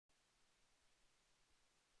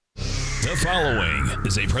The following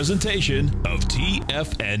is a presentation of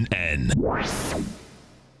TFNN.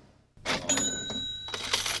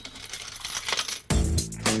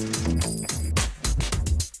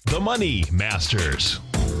 The Money Masters.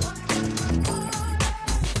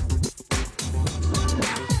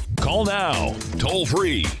 Call now, toll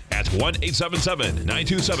free at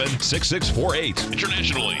 1-877-927-6648.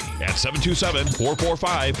 Internationally at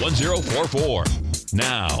 727-445-1044.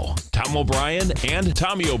 Now, Tom O'Brien and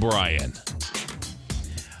Tommy O'Brien.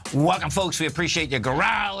 Welcome, folks. We appreciate you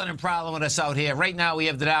growling and prowling with us out here. Right now, we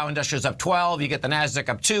have the Dow Industrials up 12. You get the NASDAQ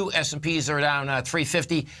up 2. S&Ps are down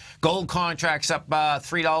 350. Gold contracts up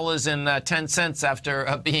 $3.10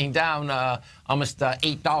 after being down almost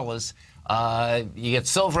 $8. You get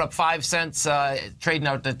silver up 5 cents, trading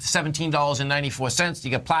out at $17.94. You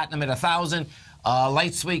get platinum at 1,000.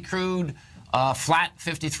 Light sweet crude flat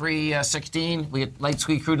 53.16. We get light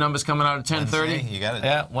sweet crude numbers coming out at 10:30. You got it.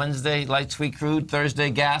 Yeah, Wednesday light sweet crude. Thursday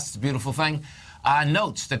gas. It's a beautiful thing.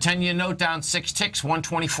 Notes: the 10-year note down 6 ticks,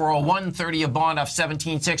 124.01. 30-year bond off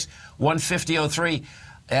 17 ticks,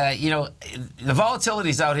 150.03. You know, the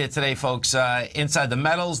volatility's out here today, folks, inside the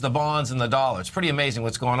metals, the bonds, and the dollar. It's pretty amazing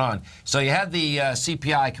what's going on. So you had the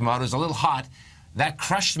CPI come out. It was a little hot. That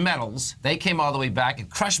crushed metals. They came all the way back. It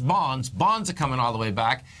crushed bonds. Bonds are coming all the way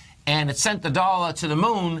back. And it sent the dollar to the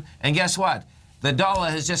moon. And guess what? The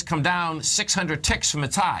dollar has just come down 600 ticks from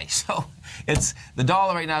its high. So the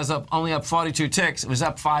dollar right now is only up 42 ticks. It was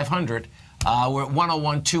up 500. We're at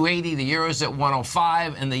 101.280. The euro's at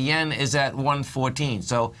 105, and the yen is at 114.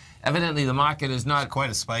 So evidently the market is not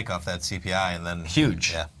quite a spike off that CPI, and then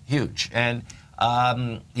huge, yeah, huge. And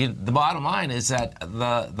the bottom line is that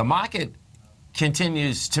the market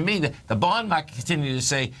continues. To me, the bond market continues to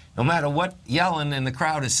say, no matter what Yellen and the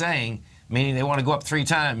crowd is saying, meaning they want to go up 3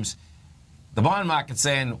 times, the bond market's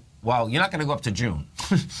saying, well, you're not going to go up to June,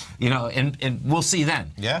 you know, and we'll see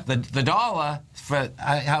then. Yeah. The dollar, for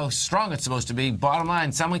how strong it's supposed to be, bottom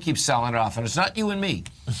line, someone keeps selling it off, and it's not you and me,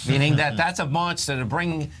 meaning that's a monster to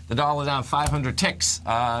bring the dollar down 500 ticks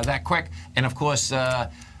that quick. And, of course,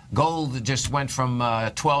 gold just went from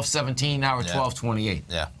 12.17 now at 12.28.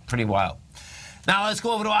 Yeah. Pretty wild. Now let's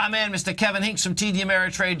go over to our man, Mr. Kevin Hinks from TD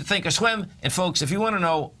Ameritrade, Think or Swim. And, folks, if you want to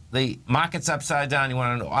know the market's upside down, you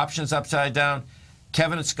want to know options upside down,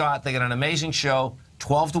 Kevin and Scott, they got an amazing show,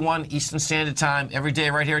 12 to 1 Eastern Standard Time, every day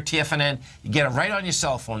right here at TFNN. You get it right on your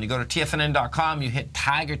cell phone. You go to TFNN.com, you hit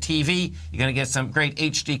Tiger TV. You're going to get some great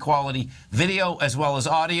HD quality video as well as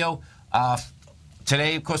audio.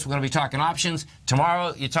 Today, of course, we're going to be talking options.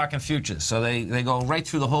 Tomorrow, you're talking futures. So they go right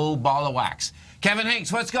through the whole ball of wax. Kevin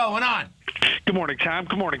Hinks, what's going on? Good morning, Tom.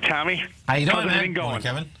 Good morning, Tommy. How you doing, How's everything man? going,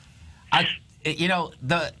 Kevin? You know,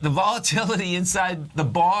 the volatility inside the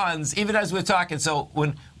bonds, even as we're talking. So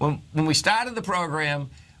when we started the program,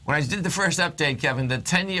 when I did the first update, Kevin, the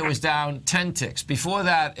 10-year was down 10 ticks. Before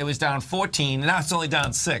that, it was down 14, and now it's only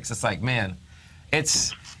down 6. It's like, man,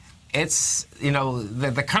 it's you know,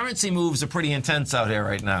 the currency moves are pretty intense out here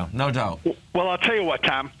right now, no doubt. Well, I'll tell you what,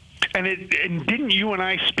 Tom, and didn't you and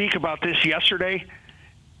I speak about this yesterday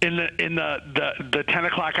in the 10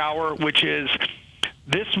 o'clock hour, which is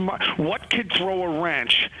what could throw a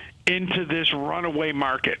wrench into this runaway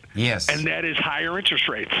market? Yes. And that is higher interest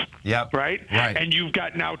rates. Yep. Right? Right. And you've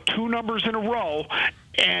got now 2 numbers in a row,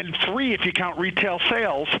 and 3 if you count retail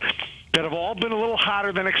sales, that have all been a little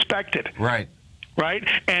hotter than expected. Right. Right?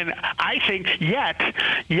 And I think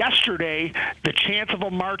yesterday, the chance of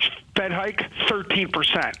a March Fed hike,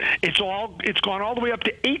 13%. It's gone all the way up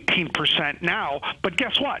to 18% now, but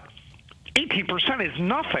guess what? 18% is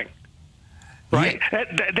nothing. Right? Yeah.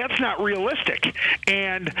 That's not realistic.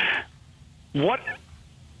 And what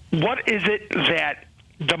is it that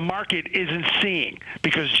the market isn't seeing?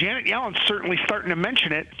 Because Janet Yellen's certainly starting to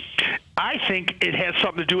mention it. I think it has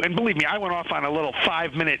something to do, and believe me, I went off on a little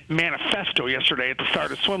 5-minute manifesto yesterday at the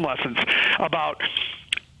start of swim lessons about,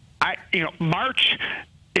 March.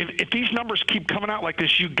 If these numbers keep coming out like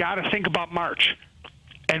this, you got to think about March.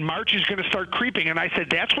 And March is going to start creeping. And I said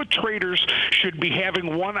that's what traders should be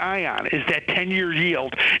having one eye on, is that 10-year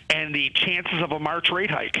yield and the chances of a March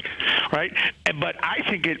rate hike, right? But I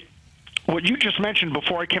think what you just mentioned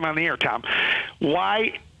before I came on the air, Tom,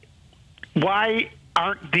 why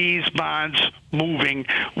aren't these bonds moving?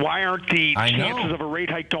 Why aren't the chances of a rate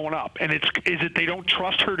hike going up? And is it they don't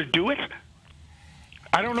trust her to do it?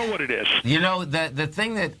 I don't know what it is. You know, the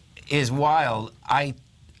thing that is wild, I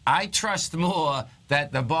trust more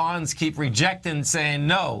that the bonds keep rejecting, saying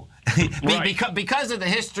no, because of the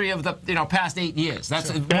history of the past 8 years.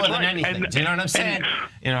 That's more than anything. Do you know what I'm saying?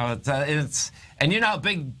 It's and you know how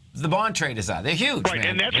big the bond traders are. They're huge, right? Man,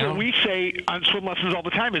 and that's what we say on swim lessons all the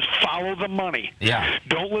time: is follow the money. Yeah.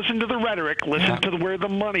 Don't listen to the rhetoric. Listen to where the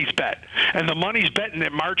money's bet, and the money's betting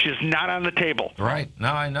that March is not on the table. Right.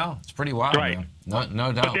 No, I know. It's pretty wild. Right. Man.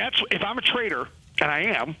 No doubt. But that's if I'm a trader, and I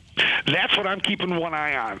am. That's what I'm keeping one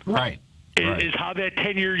eye on. Right. Is how that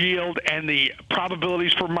 10-year yield and the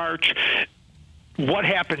probabilities for March, what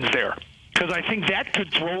happens there? Because I think that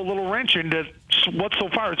could throw a little wrench into what so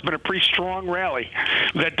far has been a pretty strong rally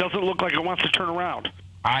that doesn't look like it wants to turn around.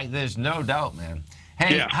 There's no doubt, man.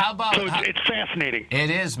 Hey, how about... So it's fascinating. It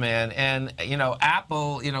is, man. And,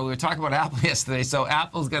 Apple, we were talking about Apple yesterday, so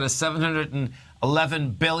Apple's got a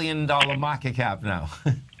 $711 billion market cap now.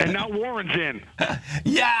 And now Warren's in.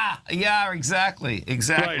 Yeah, exactly.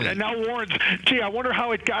 Right, and now Warren's. Gee, I wonder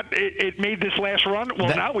how it made this last run. Well,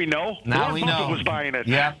 now we know. Now Warren Buffett was buying it.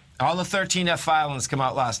 Yeah. All the 13F filings come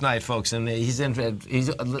out last night, folks, and he's a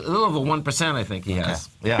little over 1%, I think he has.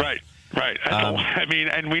 Okay. Yeah. Right. I mean,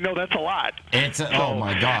 and we know that's a lot. Oh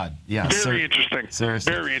my God. Yeah. Very interesting.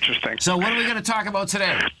 Seriously. Very interesting. So what are we going to talk about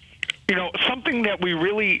today? Something that we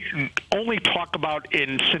really only talk about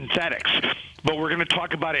in synthetics, but we're going to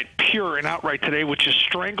talk about it pure and outright today, which is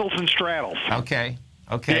strangles and straddles. Okay,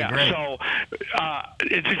 yeah, great. So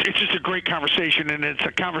it's just a great conversation, and it's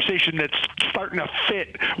a conversation that's starting to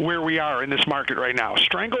fit where we are in this market right now.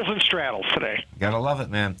 Strangles and straddles today. Gotta love it,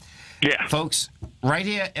 man. Yeah. Folks, right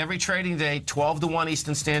here, every trading day, 12 to 1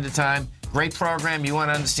 Eastern Standard Time. Great program. You want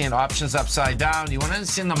to understand options upside down. You want to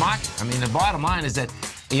understand the market. I mean, the bottom line is that,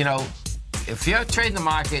 if you're trading the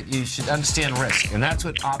market, you should understand risk. And that's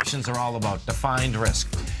what options are all about, defined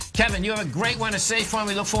risk. Kevin, you have a great one, a safe one.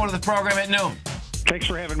 We look forward to the program at noon. Thanks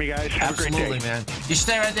for having me, guys. Have a great day. Absolutely, man. You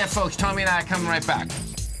stay right there, folks. Tommy and I are coming right back.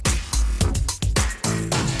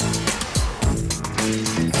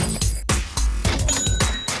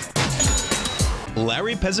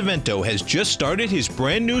 Larry Pesavento has just started his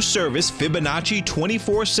brand new service, Fibonacci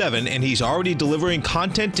 24/7, and he's already delivering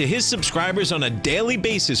content to his subscribers on a daily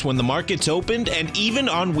basis when the market's opened and even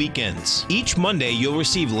on weekends. Each Monday, you'll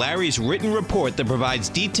receive Larry's written report that provides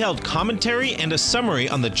detailed commentary and a summary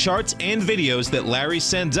on the charts and videos that Larry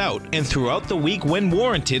sends out. And throughout the week, when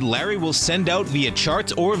warranted, Larry will send out via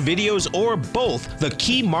charts or videos or both the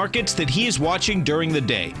key markets that he is watching during the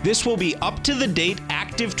day. This will be up-to-the-date,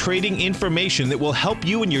 active trading information that will help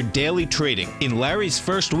you in your daily trading. In Larry's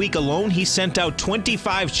first week alone, he sent out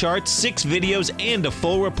 25 charts, 6 videos, and a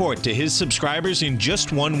full report to his subscribers in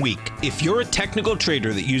just 1 week. If you're a technical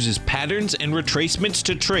trader that uses patterns and retracements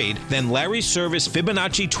to trade, then Larry's service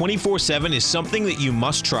Fibonacci 24/7 is something that you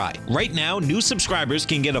must try. Right now, new subscribers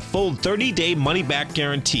can get a full 30-day money-back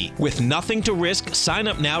guarantee. With nothing to risk, sign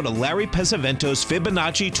up now to Larry Pesavento's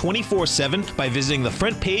Fibonacci 24/7 by visiting the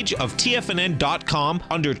front page of TFNN.com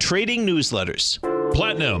under Trading Newsletters.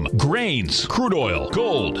 Platinum, grains, crude oil,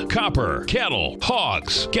 gold, copper, cattle,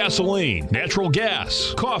 hogs, gasoline, natural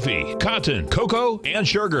gas, coffee, cotton, cocoa, and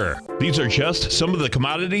sugar. These are just some of the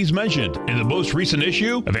commodities mentioned in the most recent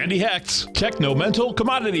issue of Andy Hecht's Techno-Mental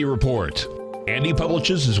Commodity Report. Andy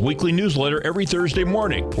publishes his weekly newsletter every Thursday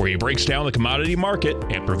morning, where he breaks down the commodity market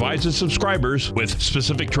and provides his subscribers with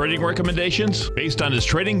specific trading recommendations based on his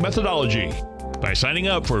trading methodology. By signing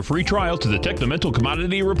up for a free trial to the Techno-Mental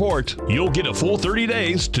Commodity Report, you'll get a full 30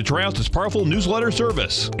 days to try out this powerful newsletter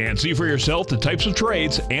service and see for yourself the types of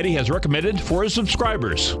trades Andy has recommended for his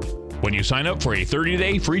subscribers. When you sign up for a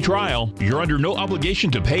 30-day free trial, you're under no obligation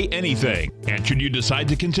to pay anything. And should you decide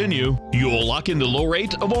to continue, you will lock in the low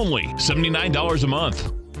rate of only $79 a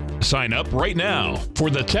month. Sign up right now for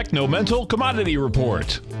the Techno-Mental Commodity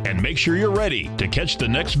Report and make sure you're ready to catch the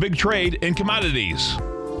next big trade in commodities.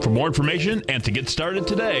 For more information and to get started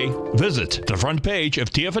today, visit the front page of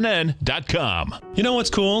TFNN.com. You know what's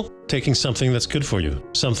cool? Taking something that's good for you.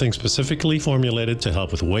 Something specifically formulated to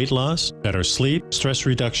help with weight loss, better sleep, stress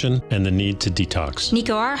reduction, and the need to detox.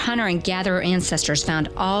 Nico, our hunter and gatherer ancestors found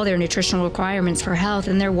all their nutritional requirements for health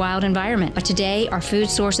in their wild environment. But today, our food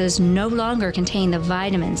sources no longer contain the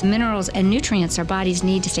vitamins, minerals, and nutrients our bodies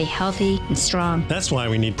need to stay healthy and strong. That's why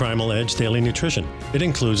we need Primal Edge Daily Nutrition. It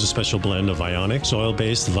includes a special blend of ionic,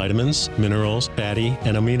 soil-based vitamins, minerals, fatty,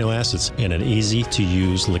 and amino acids in an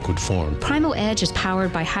easy-to-use liquid form. Primal Edge is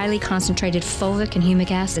powered by highly concentrated fulvic and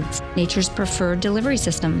humic acids, nature's preferred delivery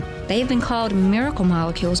system. They have been called miracle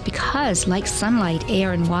molecules because, like sunlight,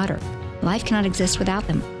 air, and water, life cannot exist without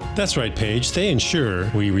them. That's right, Paige. They ensure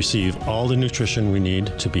we receive all the nutrition we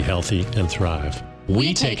need to be healthy and thrive.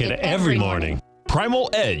 We take it every morning. Primal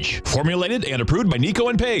Edge, formulated and approved by Nico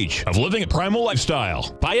and Paige of Living a Primal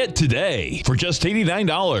Lifestyle. Buy it today for just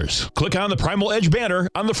 $89. Click on the Primal Edge banner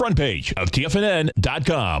on the front page of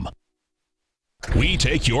TFNN.com. We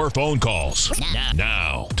take your phone calls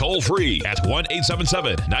now. Toll free at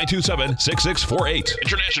 1-877-927-6648.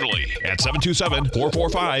 Internationally at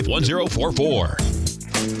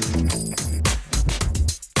 727-445-1044.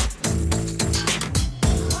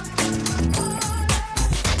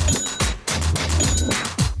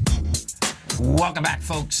 Welcome back,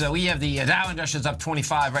 folks. We have the Dow Industrials up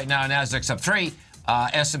 25 right now. Nasdaq's up 3.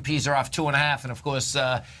 S&Ps are off 2.5. And, of course,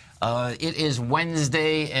 it is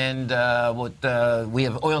Wednesday, and we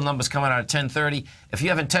have oil numbers coming out at 10:30. If you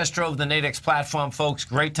haven't test drove the Nadex platform, folks,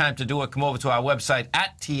 great time to do it. Come over to our website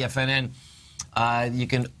at TFNN. You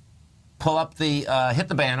can pull up hit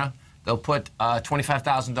the banner. They'll put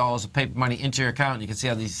 $25,000 of paper money into your account, and you can see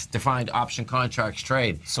how these defined option contracts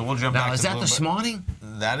trade. So we'll jump now, back is to that Bloomberg. this morning?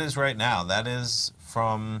 That is right now. That is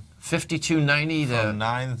from 52.90 to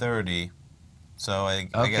 9:30. So I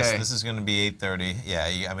guess this is going to be 8:30.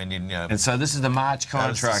 Yeah, I mean, you know. And so this is the March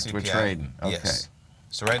contract we're trading. Okay. Yes.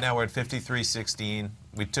 So right now we're at 53.16.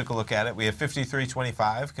 We took a look at it. We have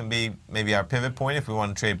 53.25. Can be maybe our pivot point if we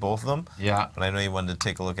want to trade both of them. Yeah. But I know you wanted to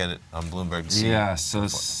take a look at it on Bloomberg to see. Yeah. So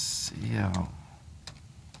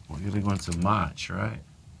we're going to go into March, right?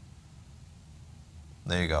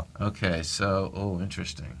 There you go. Okay. So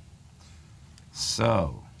interesting.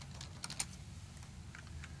 So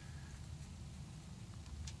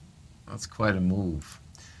that's quite a move.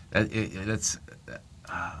 That's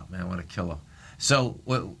man, what a killer. So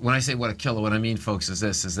when I say what a killer, what I mean, folks,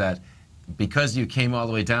 is that because you came all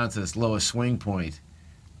the way down to this lowest swing point,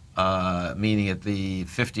 meaning at the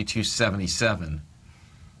 52.77,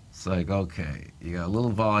 it's like, okay, you got a little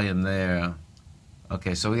volume there.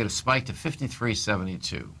 Okay, so we got a spike to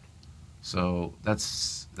 53.72. So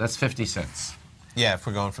that's 50 cents. Yeah, if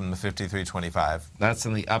we're going from the 53.25. That's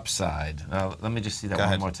on the upside. Let me just see that Go one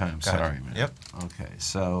ahead. more time. Go Sorry, ahead. man. Yep. Okay,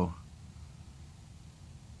 so.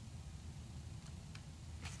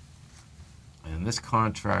 And this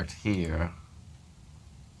contract here,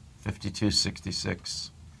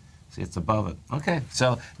 52.66. See, it's above it. Okay,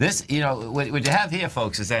 so this, what you have here,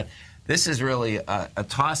 folks, is that this is really a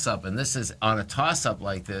toss-up, and this is on a toss-up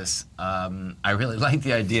like this. I really like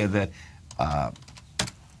the idea that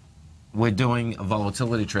we're doing a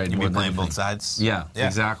volatility trade. You more be than playing both anything. sides? Yeah,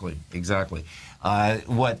 exactly.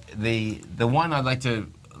 What the one I'd like to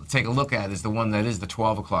take a look at is the one that is the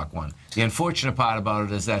 12 o'clock one. The unfortunate part about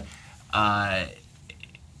it is that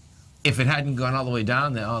if it hadn't gone all the way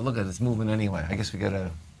down there, look at it, it's moving anyway. I guess we got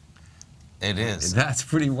to. It is. That's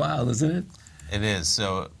pretty wild, isn't it? It is.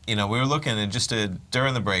 So, we were looking at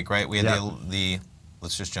during the break, right? We had the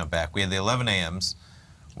let's just jump back. We had the 11 a.m.s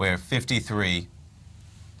where 53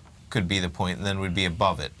 could be the point, and then we'd be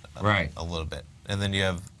above it a little bit. And then you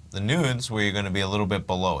have the noons where you're going to be a little bit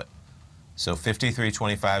below it. So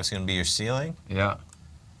 53.25 is going to be your ceiling. Yeah.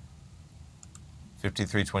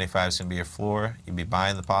 53.25 is going to be your floor. You'd be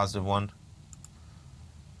buying the positive one,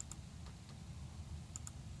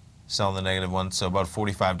 selling the negative one, so about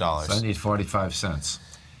 $45. So I need 45 cents.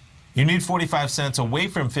 You need 45 cents away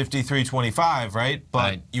from 53.25, right? But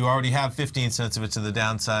Right. you already have 15 cents of it to the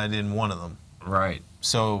downside in one of them. Right.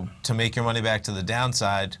 So to make your money back to the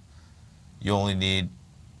downside, you only need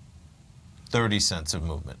 30 cents of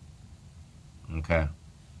movement Okay.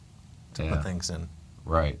 to put things in.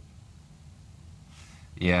 Right.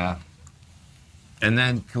 Yeah. And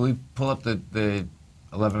then can we pull up the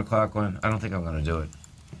 11 o'clock one? I don't think I'm going to do it.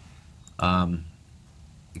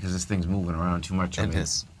 Because this thing's moving around too much. It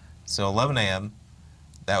is. So 11 a.m.,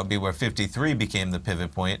 that would be where 53 became the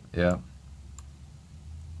pivot point. Yeah.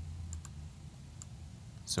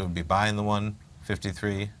 So we'd be buying the one,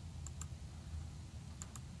 53.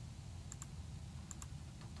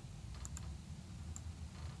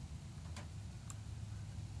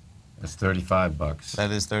 That's $35.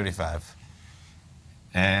 That is 35.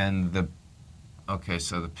 And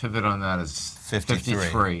so the pivot on that is 53.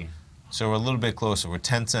 53. So we're a little bit closer. We're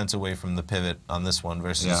 10 cents away from the pivot on this one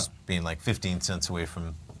versus being like 15 cents away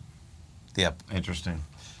from the up. Interesting.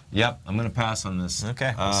 Yep, I'm going to pass on this.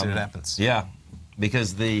 Okay, we'll see what happens. Yeah,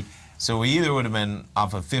 because So we either would have been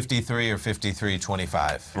off of 53 or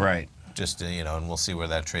 53.25. Right. Just to, and we'll see where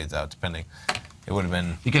that trades out depending. It would have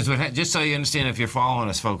been. Because just so you understand, if you're following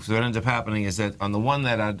us, folks, what ends up happening is that on the one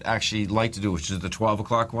that I'd actually like to do, which is the 12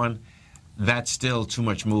 o'clock one, that's still too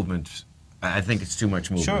much movement. I think it's too much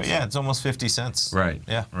movement. Sure, yeah, it's almost 50 cents. Right.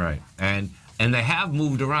 Yeah. Right. And they have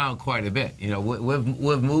moved around quite a bit.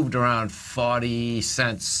 We've moved around 40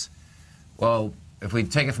 cents. Well, if we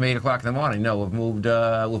take it from 8 o'clock in the morning, no,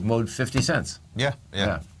 we've moved 50 cents. Yeah.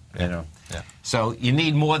 You know. Yeah. So you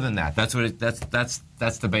need more than that. That's what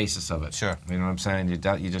that's the basis of it. Sure. You know what I'm saying?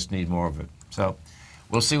 You just need more of it. So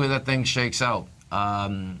we'll see where that thing shakes out.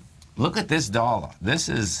 Look at this dollar. This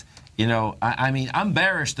is, you know, I mean, I'm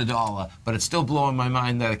bearish the dollar, but it's still blowing my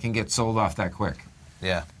mind that it can get sold off that quick.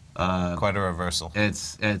 Yeah. Quite a reversal.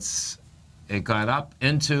 It got up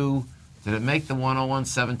into, did it make the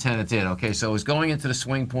 101.710? It did. Okay, so it was going into the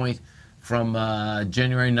swing point from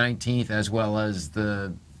January 19th as well as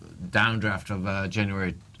the downdraft of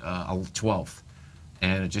January 12th,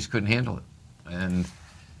 and it just couldn't handle it. And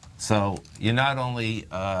so you're not only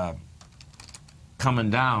coming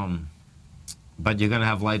down, but you're going to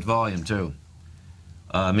have light volume too,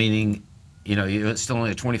 meaning, you know, it's still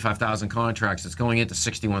only at 25,000 contracts. It's going into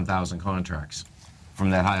 61,000 contracts from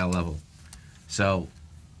that higher level. So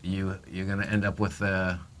you're going to end up with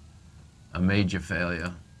a major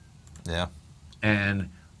failure. Yeah. And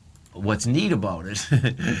what's neat about it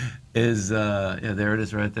is, yeah, there it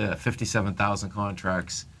is right there, 57,000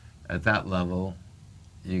 contracts at that level.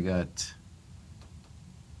 You got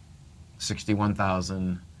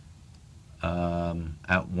 61,000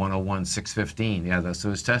 at 101,615. Yeah, that's what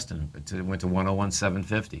it was testing. It went to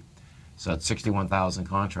 101,750. So it's 61,000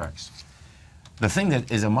 contracts. The thing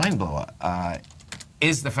that is a mind blower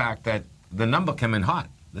is the fact that the number came in hot.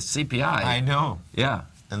 The CPI. I know. Yeah.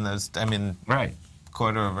 And there's, I mean, right.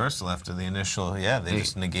 Quarter reversal after the initial, yeah, they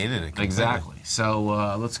just negated it completely. Exactly.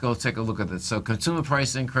 So let's go take a look at this. So consumer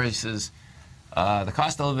price increases. The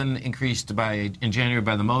cost of living increased in January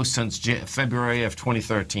by the most since February of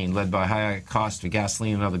 2013, led by higher costs for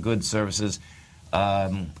gasoline and other goods, services.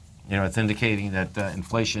 You know, it's indicating that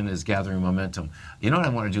inflation is gathering momentum. You know what I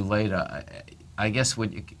want to do later? I guess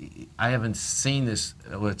I haven't seen this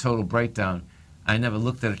with a total breakdown. I never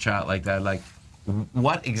looked at a chart like that. Like,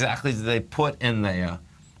 what exactly did they put in there?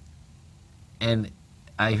 And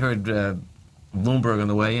I heard Bloomberg on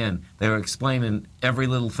the way in. They were explaining every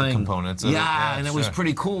little thing. Components of it. Yeah, and it was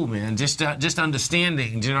pretty cool, man. Just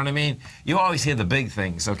understanding. Do you know what I mean? You always hear the big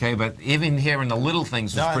things, okay? But even hearing the little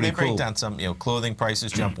things was pretty cool. They break down some. You know, clothing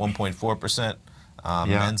prices jumped 1.4%.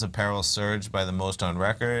 Men's apparel surged by the most on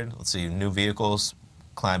record. Let's see, new vehicles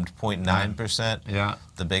climbed 0.9%. Yeah.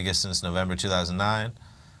 The biggest since November 2009.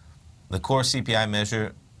 The core CPI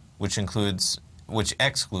measure, which excludes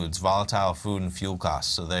volatile food and fuel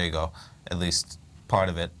costs. So there you go. At least part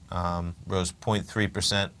of it rose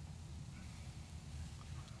 0.3%.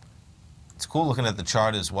 It's cool looking at the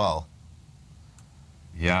chart as well.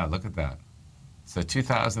 Yeah, look at that. So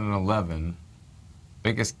 2011,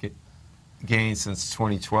 biggest gain since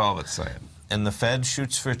 2012, it's saying. And the Fed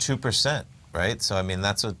shoots for 2%, right? So I mean,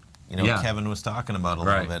 that's what Kevin was talking about a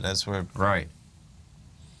little bit. As we're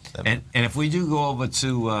And if we do go over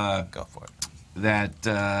to go for it. That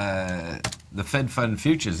the Fed Fund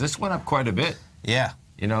futures, this went up quite a bit. Yeah.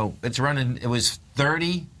 You know, it's running. It was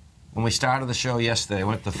 30 when we started the show yesterday. It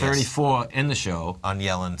went to 34 in the show. On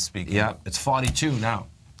Yellen speaking. Yeah, it's 42 now.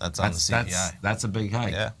 That's on the CPI. That's a big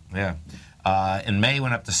hike. Yeah. Yeah. In May,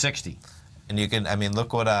 went up to 60. And you can, I mean,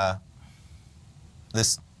 look what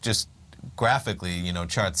this just graphically, you know,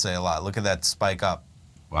 charts say a lot. Look at that spike up.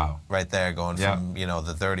 Wow. Right there, going from, you know,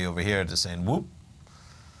 the 30 over here to saying whoop.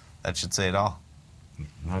 That should say it all.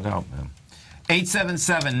 No doubt, man.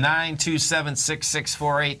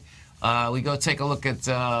 877-927-6648. We go take a look at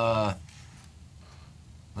that.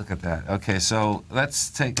 Okay, so let's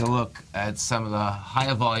take a look at some of the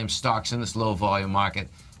higher volume stocks in this low volume market.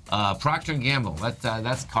 Procter & Gamble,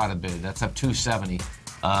 that's caught a bid. That's up 270.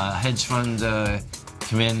 Hedge fund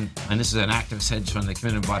come in, and this is an activist hedge fund. They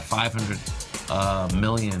come in and bought 500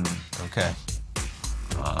 million. Okay.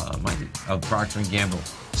 Of Procter & Gamble.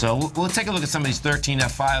 So we'll take a look at some of these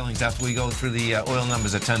 13F filings after we go through the oil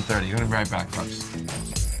numbers at 10:30. We're going to be right back, folks.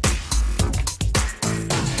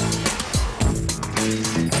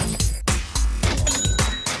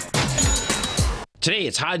 Today,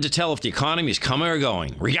 it's hard to tell if the economy is coming or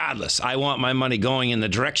going. Regardless, I want my money going in the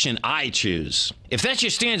direction I choose. If that's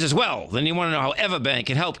your stance as well, then you want to know how EverBank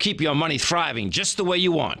can help keep your money thriving just the way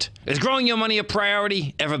you want. Is growing your money a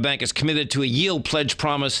priority? EverBank is committed to a yield pledge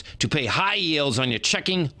promise to pay high yields on your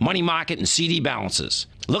checking, money market, and CD balances.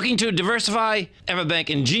 Looking to diversify? EverBank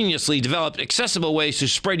ingeniously developed accessible ways to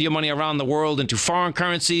spread your money around the world into foreign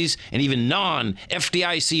currencies and even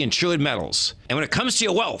non-FDIC insured metals. And when it comes to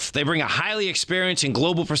your wealth, they bring a highly experienced and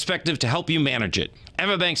global perspective to help you manage it.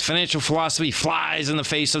 EverBank's financial philosophy flies in the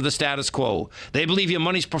face of the status quo. They believe your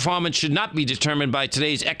money's performance should not be determined by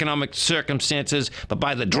today's economic circumstances, but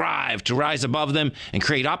by the drive to rise above them and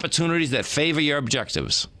create opportunities that favor your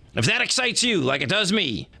objectives. If that excites you like it does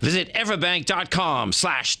me, visit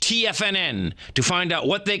everbank.com/TFNN to find out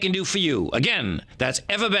what they can do for you. Again, that's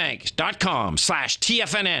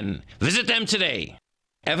everbank.com/TFNN. Visit them today.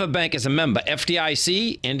 Everbank is a member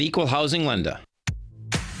FDIC and equal housing lender.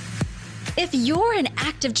 If you're an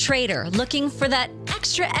active trader looking for that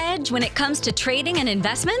extra edge when it comes to trading and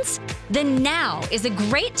investments, then now is a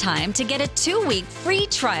great time to get a 2-week free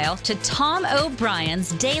trial to Tom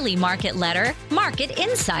O'Brien's daily market letter, Market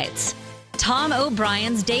Insights. Tom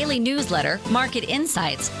O'Brien's daily newsletter, Market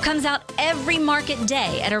Insights, comes out every market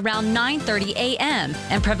day at around 9:30 a.m.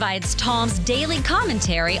 and provides Tom's daily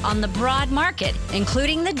commentary on the broad market,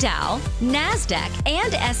 including the Dow, NASDAQ,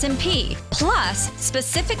 and S&P, plus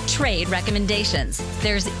specific trade recommendations.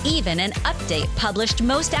 There's even an update published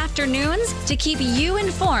most afternoons to keep you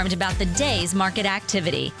informed about the day's market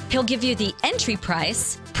activity. He'll give you the entry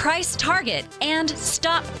price, price target, and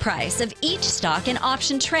stop price of each stock and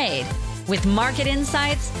option trade. With Market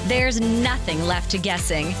Insights, there's nothing left to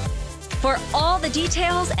guessing. For all the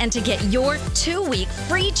details and to get your 2-week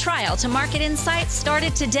free trial to Market Insights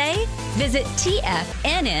started today, visit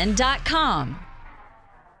TFNN.com.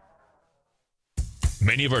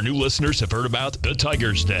 Many of our new listeners have heard about the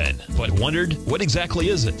Tiger's Den, but wondered, what exactly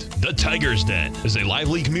is it? The Tiger's Den is a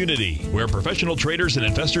lively community where professional traders and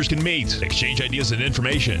investors can meet, exchange ideas and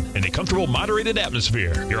information in a comfortable, moderated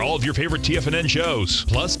atmosphere. Hear all of your favorite TFNN shows,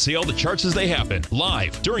 plus see all the charts as they happen,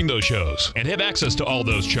 live during those shows, and have access to all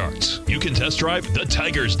those charts. You can test drive the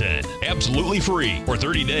Tiger's Den, absolutely free, for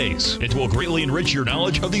 30 days. It will greatly enrich your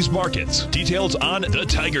knowledge of these markets. Details on the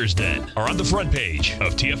Tiger's Den are on the front page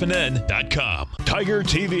of TFNN.com. Tiger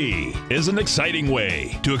TV is an exciting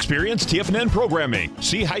way to experience TFNN programming.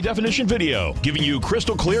 See high-definition video giving you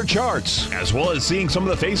crystal clear charts, as well as seeing some of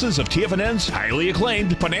the faces of TFNN's highly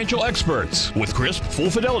acclaimed financial experts with crisp,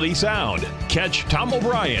 full-fidelity sound. Catch Tom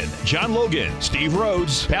O'Brien, John Logan, Steve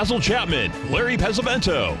Rhodes, Basil Chapman, Larry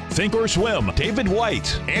Pesavento, Think or Swim, David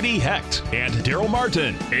White, Andy Hecht, and Daryl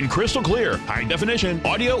Martin in crystal clear, high-definition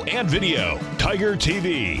audio and video. Tiger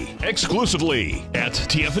TV, exclusively at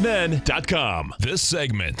TFNN.com. This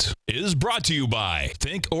segment is brought to you by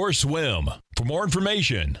Think or Swim. For more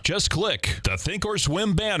information, just click the Think or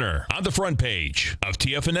Swim banner on the front page of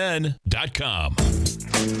TFNN.com.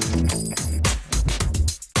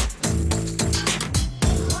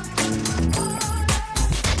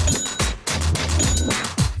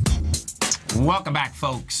 Welcome back,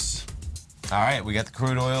 folks. All right, we got the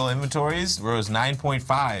crude oil inventories, rose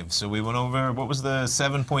 9.5. So we went over, what was the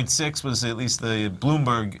 7.6 was at least the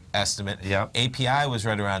Bloomberg estimate. Yep. API was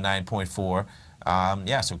right around 9.4.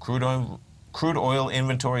 Yeah, so crude oil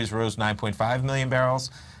inventories rose 9.5 million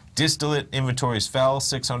barrels. Distillate inventories fell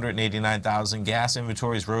 689,000. Gas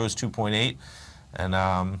inventories rose 2.8. And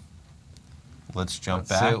let's jump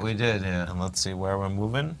back. See what we did, yeah. And let's see where we're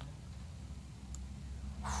moving.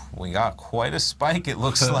 We got quite a spike, it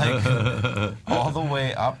looks like, all the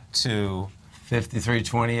way up to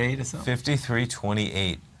 53.28 or something?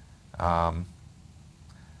 53.28.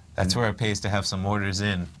 That's where it pays to have some orders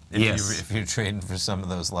in if you're trading for some of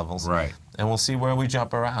those levels. Right. And we'll see where we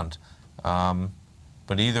jump around.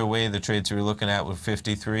 But either way, the trades we're looking at were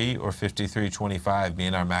 53 or 53.25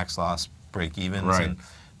 being our max loss break evens. Right. And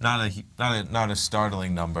not a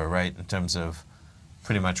startling number, right, in terms of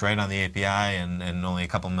pretty much right on the API and only a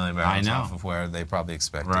couple million barrels off of where they probably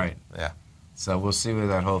expected. Right. Yeah. So we'll see where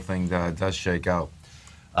that whole thing does shake out.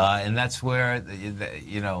 And that's where,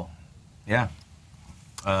 you know, yeah.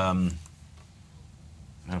 And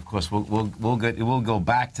of course, we'll go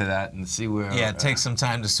back to that and see where. Yeah, it takes some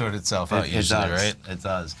time to sort itself out usually, right? It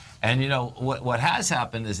does. And you know what has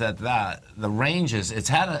happened is that the ranges.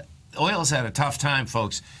 Oil's had a tough time,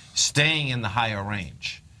 folks, staying in the higher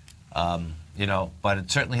range. You know, but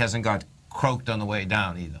it certainly hasn't got croaked on the way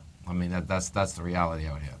down either. I mean, that's the reality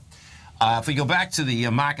out here. If we go back to the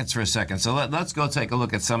markets for a second, so let's go take a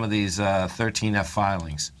look at some of these 13F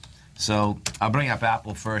filings. So I'll bring up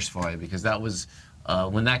Apple first for you because that was,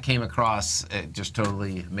 when that came across, it just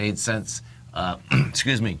totally made sense,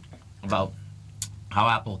 excuse me, about how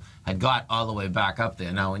Apple had got all the way back up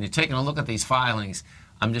there. Now, when you're taking a look at these filings,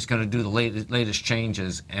 I'm just going to do the latest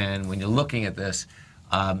changes, and when you're looking at this,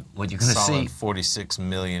 what you're going to see, 46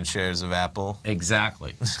 million shares of Apple.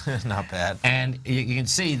 Exactly. Not bad. And you can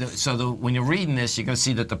see when you're reading this, you're going to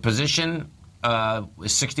see that the position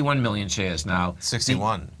is 61 million shares now.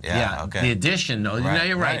 61. Yeah. Okay. The addition, no,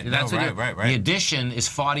 you're right. That's right. The addition is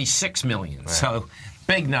 46 million. Right. So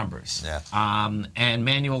big numbers. Yeah. And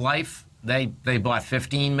Manual Life, they bought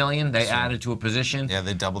 15 million. They added to a position. Yeah,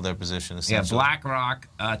 they doubled their position. Yeah. BlackRock,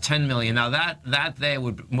 10 million. Now that there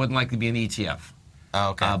would more than likely be an ETF.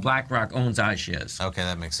 Oh, okay. BlackRock owns iShares. Okay,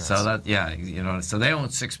 that makes sense. So that, yeah, you know, so they own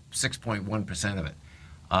 6.1% of it.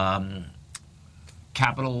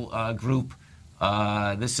 Capital Group.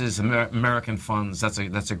 This is American Funds. That's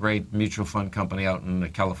a great mutual fund company out in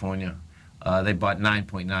California. They bought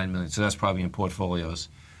 9.9 million, so that's probably in portfolios.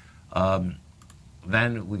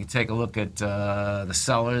 Then we can take a look at the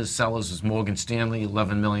sellers. Sellers is Morgan Stanley,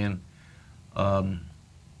 11 million. You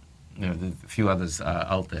know, a few others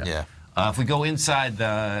out there. Yeah. If we go inside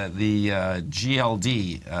the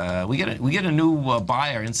GLD, we get a new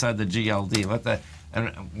buyer inside the GLD. And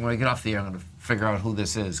when I get off the air, I'm going to figure out who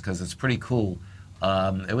this is because it's pretty cool.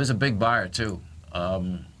 It was a big buyer too,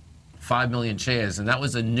 5 million shares, and that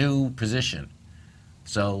was a new position.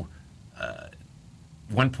 So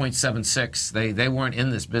 1.76. They weren't in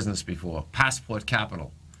this business before. Passport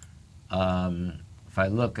Capital. If I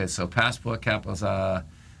look at Passport Capital's out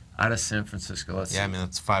of San Francisco. Let's see. I mean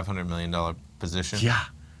that's a $500 million position. Yeah,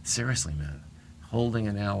 seriously, man. Holding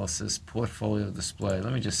analysis, portfolio display.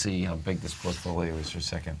 Let me just see how big this portfolio is for a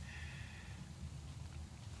second.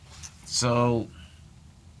 So,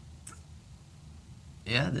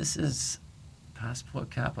 yeah, this is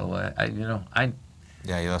Passport Capital.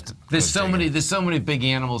 Yeah, you have to. There's so many big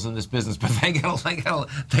animals in this business, but they got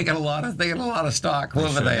a lot of stock,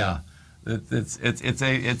 whoever sure, they yeah. are.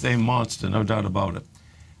 It's a monster, no doubt about it.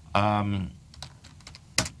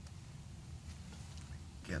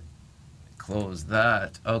 Close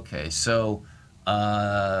that. Okay, so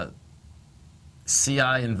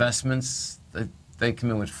CI Investments, they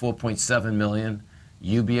come in with 4.7 million.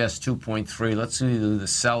 UBS 2.3. Let's see who the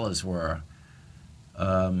sellers were.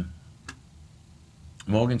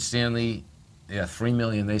 Morgan Stanley, yeah, 3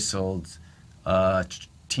 million they sold.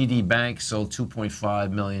 TD Bank sold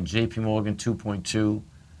 2.5 million. JP Morgan 2.2.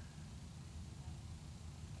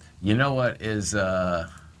 You know what is? Yeah,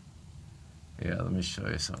 let me show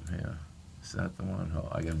you something here. Is that the one? Oh,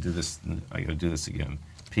 I got to do this. I got to do this again.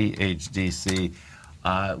 PHDC.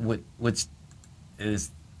 Which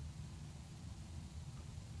is?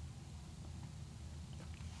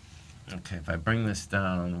 Okay, if I bring this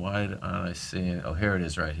down, why aren't I seeing it? Oh, here it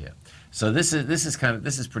is, right here. So this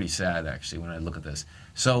is pretty sad actually when I look at this.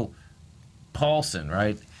 So Paulson,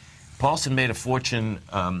 right? Paulson made a fortune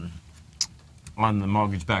on the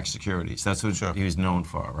mortgage-backed securities. That's what he was known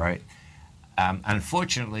for, right?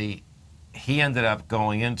 Unfortunately, he ended up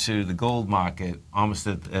going into the gold market almost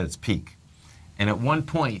at its peak. And at one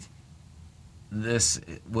point,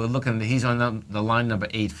 we're looking, he's on the line number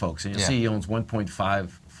 8, folks, and you'll see he owns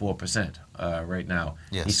 1.54% right now.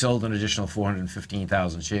 Yes. He sold an additional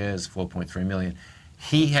 415,000 shares, 4.3 million.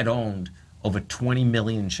 He had owned over 20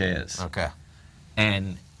 million shares. Okay.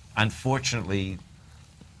 And unfortunately,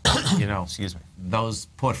 you know, excuse me, those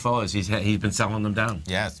portfolios, he's been selling them down.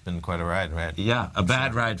 Yeah, it's been quite a ride, right? Yeah, a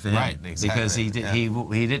bad ride for him. Right, exactly. Because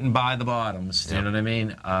he didn't buy the bottoms. You know what I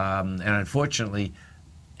mean? And unfortunately,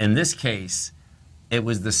 in this case, it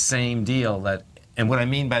was the same deal that. And what I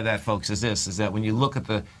mean by that, folks, is this: is that when you look at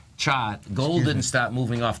the chart, gold didn't start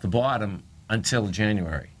moving off the bottom until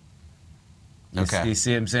January. You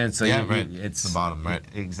see what I'm saying? So yeah, right. It's the bottom, right?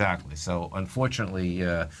 Exactly. So unfortunately,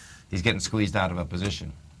 he's getting squeezed out of a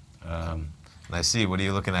position. I see. What are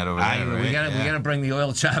you looking at over there? We gotta bring the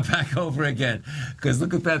oil chart back over again, because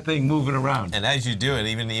look at that thing moving around. And as you do it,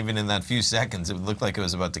 even in that few seconds, it looked like it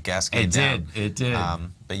was about to cascade down. It did.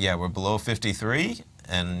 But yeah, we're below 53,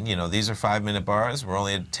 and you know these are 5-minute bars. We're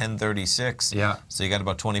only at 10:36. Yeah. So you got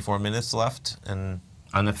about 24 minutes left, and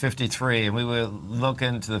on the 53, and we were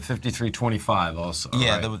looking to the 53.25 also.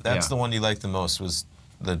 Yeah, right? That's the one you liked the most, was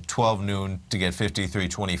the 12 noon to get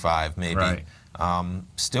 53.25 maybe. Right.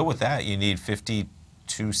 Still with that, you need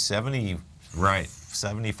 52.70, right?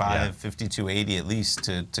 75, 52.80 at least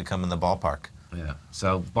to come in the ballpark. Yeah.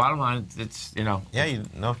 So bottom line, it's Yeah,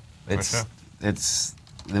 for sure.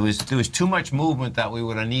 There was too much movement that we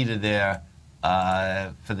would have needed there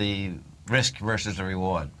for the risk versus the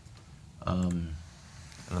reward. And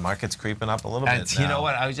the market's creeping up a little bit now. You know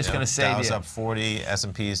what? I was just going to say, Dow's up 40,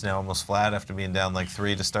 S&P is now almost flat after being down like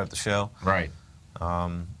 3 to start the show. Right.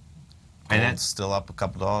 And it's still up a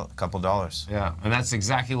couple dollars. Yeah, and that's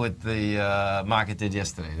exactly what the market did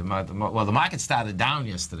yesterday. Well, the market started down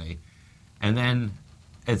yesterday, and then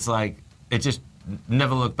it's like it just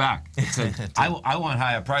never looked back. It said, I want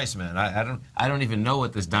higher price, man. I don't even know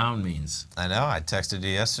what this down means. I know. I texted you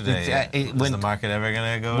yesterday. Is the market ever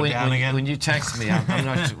going to go down again? When you text me, I'm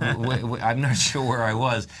not sure where I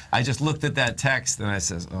was. I just looked at that text and I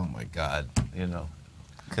says, oh my God, you know.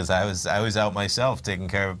 Because I was out myself taking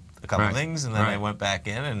care of a couple things, and then I went back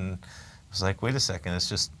in and was like, wait a second, it's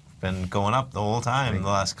just been going up the whole time in the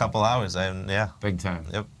last couple hours. Yeah. Big time.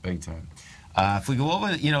 Yep. Big time. If we go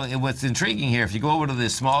over, you know, what's intriguing here, if you go over to the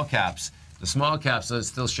small caps are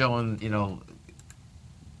still showing, you know,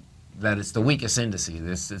 that it's the weakest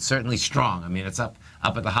indice. It's certainly strong. I mean, it's up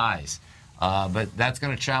at the highs. But that's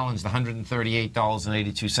going to challenge the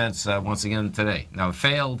 $138.82 once again today. Now, it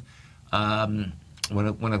failed when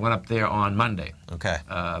it went up there on Monday. Okay.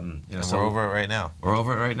 You know, so we're over it right now. We're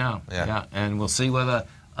over it right now. Yeah. And we'll see whether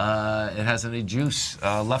it has any juice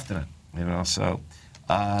left in it. You know, so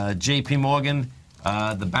J.P. Morgan,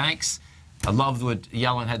 the banks, I loved what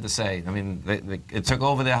Yellen had to say. I mean, it took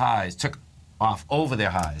over their highs, took off over their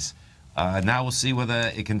highs. Now we'll see whether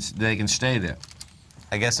they can stay there.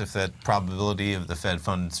 I guess if that probability of the Fed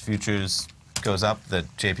funds futures goes up, that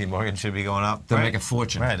J.P. Morgan should be going up. They'll make a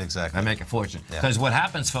fortune. Right, exactly. They'll make a fortune. Yeah. Because what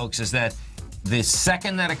happens, folks, is that the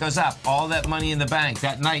second that it goes up, all that money in the bank,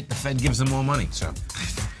 that night, the Fed gives them more money. Sure.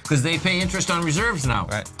 Because they pay interest on reserves now,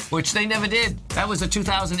 right? Which they never did. That was a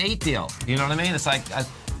 2008 deal. You know what I mean? It's like,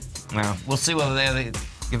 well, we'll see whether they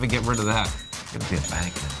get rid of that. It'll be a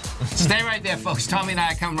bank. Stay right there, folks. Tommy and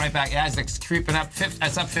I are coming right back. Nasdaq's creeping up.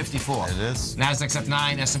 That's up 54. It is. Nasdaq's up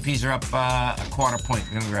 9. S&Ps are up a quarter point.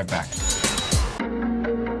 We're going to be right back.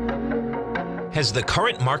 Has the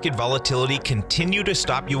current market volatility continued to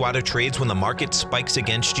stop you out of trades when the market spikes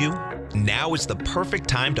against you? Now is the perfect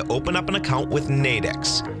time to open up an account with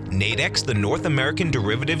Nadex. Nadex, the North American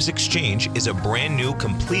Derivatives Exchange, is a brand new,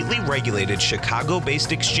 completely regulated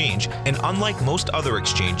Chicago-based exchange, and unlike most other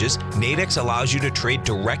exchanges, Nadex allows you to trade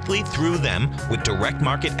directly through them with direct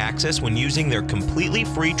market access when using their completely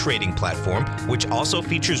free trading platform, which also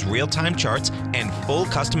features real-time charts and full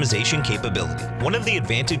customization capability. One of the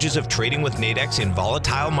advantages of trading with Nadex in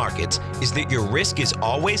volatile markets is that your risk is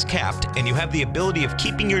always capped and you have the ability of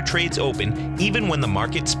keeping your trades open even when the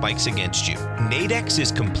market spikes against you. Nadex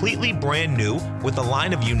is completely brand new with a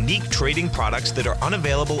line of unique trading products that are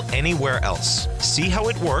unavailable anywhere else. See how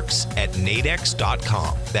it works at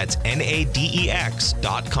nadex.com. That's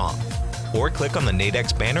NADEX.com. Or click on the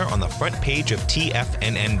Nadex banner on the front page of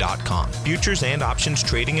TFNN.com. Futures and options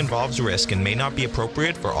trading involves risk and may not be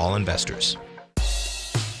appropriate for all investors.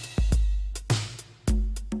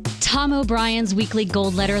 Tom O'Brien's weekly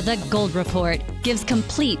gold letter, The Gold Report, gives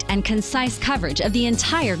complete and concise coverage of the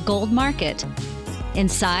entire gold market.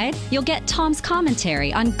 Inside, you'll get Tom's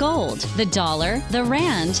commentary on gold, the dollar, the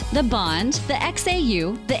rand, the bond, the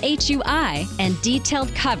XAU, the HUI, and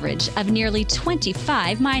detailed coverage of nearly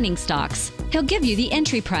 25 mining stocks. He'll give you the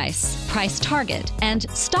entry price, price target, and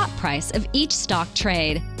stop price of each stock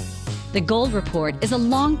trade. The Gold Report is a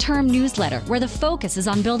long-term newsletter where the focus is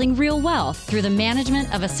on building real wealth through the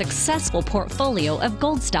management of a successful portfolio of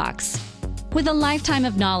gold stocks. With a lifetime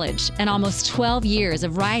of knowledge and almost 12 years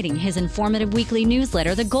of writing his informative weekly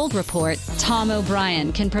newsletter, The Gold Report, Tom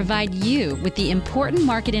O'Brien can provide you with the important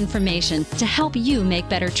market information to help you make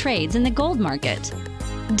better trades in the gold market.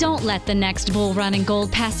 Don't let the next bull run in gold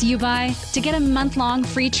pass you by. To get a month-long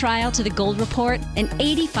free trial to The Gold Report, an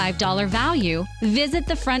 $85 value, visit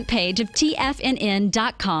the front page of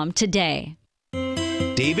TFNN.com today.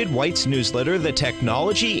 David White's newsletter, The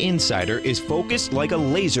Technology Insider, is focused like a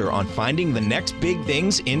laser on finding the next big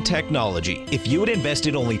things in technology. If you had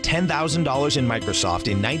invested only $10,000 in Microsoft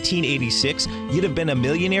in 1986, you'd have been a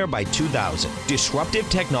millionaire by 2000. Disruptive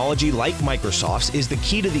technology like Microsoft's is the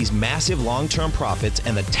key to these massive long-term profits,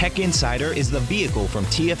 and the Tech Insider is the vehicle from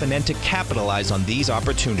TFNN to capitalize on these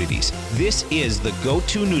opportunities. This is the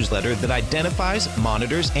go-to newsletter that identifies,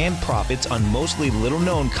 monitors, and profits on mostly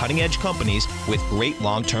little-known cutting-edge companies with great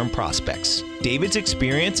long-term prospects. David's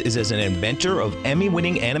experience is as an inventor of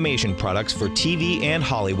Emmy-winning animation products for TV and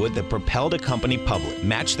Hollywood that propelled a company public.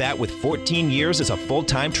 Match that with 14 years as a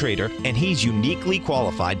full-time trader, and he's uniquely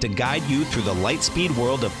qualified to guide you through the light-speed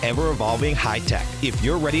world of ever-evolving high-tech. If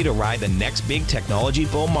you're ready to ride the next big technology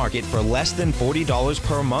bull market for less than $40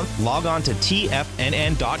 per month, log on to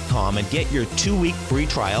TFNN.com and get your 2-week free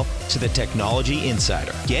trial to the Technology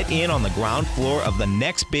Insider. Get in on the ground floor of the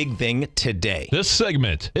next big thing today. This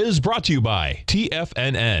segment is brought to you by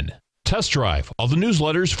TFNN. Test drive all the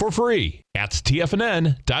newsletters for free at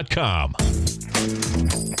TFNN.com.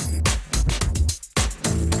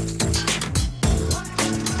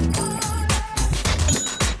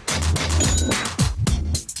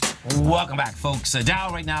 Welcome back, folks.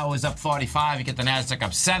 Dow right now is up 45. You get the Nasdaq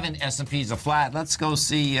up 7. S&Ps are flat. Let's go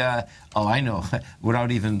see. Oh, I know.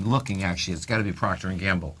 Without even looking, actually, it's got to be Procter &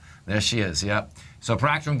 Gamble. There she is. Yep. So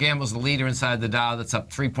Procter & Gamble's the leader inside the Dow. That's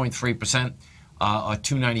up 3.3%, or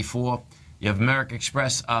 294. You have American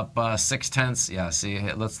Express up 0.6. Yeah. See,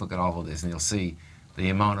 let's look at all of this, and you'll see the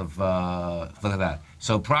amount of, look at that.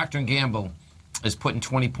 So Procter & Gamble is putting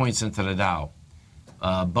 20 points into the Dow.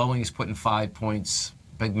 Boeing is putting 5 points.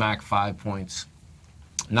 Big Mac, 5 points.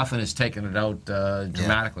 Nothing is taking it out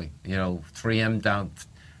dramatically. You know, 3M down,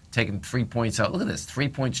 taking 3 points out. Look at this,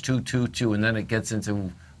 3.222, and then it gets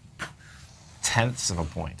into tenths of a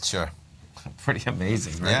point. Sure. Pretty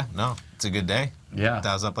amazing, right? Yeah, no, it's a good day. Yeah.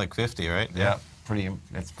 Dow's up like 50, right? Yeah,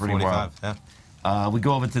 that's pretty 45, wild. yeah. We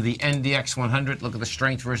go over to the NDX 100. Look at the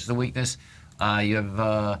strength versus the weakness. You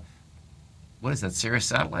have, what is that, Sirius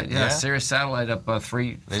Satellite? Yeah, Sirius Satellite up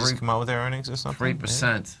They just come out with their earnings or something? 3%.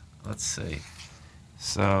 Yeah. Let's see.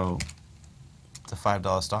 So. It's a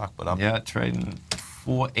 $5 stock, but up. Yeah, trading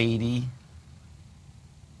 480.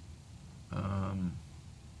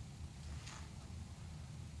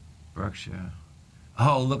 Berkshire.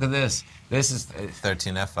 Oh, look at this. This is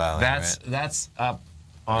 13F filing. That's up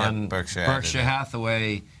on Berkshire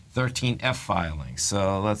Hathaway 13F filing.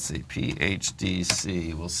 So let's see,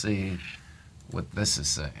 PHDC. We'll see what this is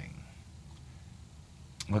saying.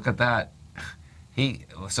 Look at that.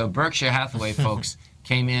 So Berkshire Hathaway, folks,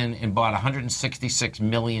 came in and bought 166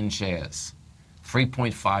 million shares,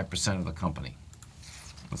 3.5% of the company.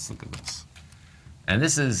 Let's look at this. And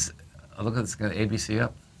this is, look at this, got ABC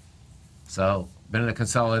up. So, been in a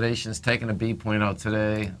consolidation, it's taken a B point out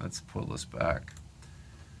today. Let's pull this back.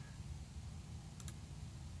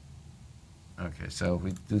 Okay, so if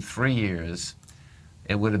we do 3 years,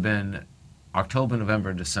 it would have been October,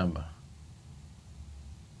 November, December.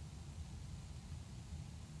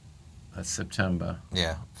 That's September.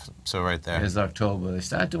 Yeah, so right there. Here's October. They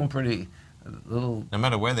start doing pretty little. No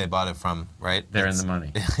matter where they bought it from, right? They're in the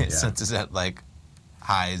money. Since it's at like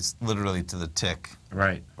highs, literally to the tick.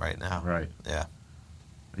 Right. Right now. Right. Yeah.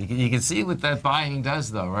 You can see what that buying does,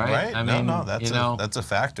 though, right? Right. I mean, no, that's a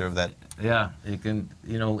factor of that. Yeah, you can.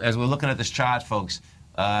 You know, as we're looking at this chart, folks,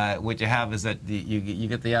 what you have is that you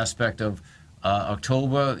get the aspect of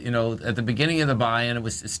October. You know, at the beginning of the buy-in,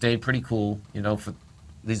 it stayed pretty cool. You know, for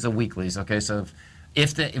these are weeklies. Okay, so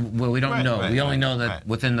if we don't know, we only know that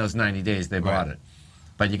within those 90 days they bought it,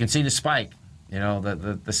 but you can see the spike. You know,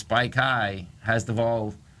 the spike high has the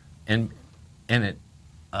vol in it.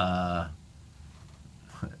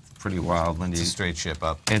 It's pretty wild when it's a straight ship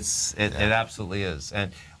up. It absolutely is.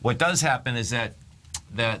 And what does happen is that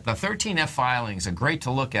the 13F filings are great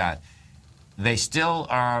to look at. They still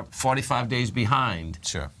are 45 days behind.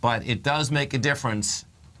 Sure. But it does make a difference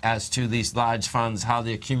as to these large funds, how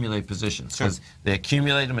they accumulate positions. Because they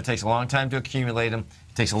accumulate them. It takes a long time to accumulate them.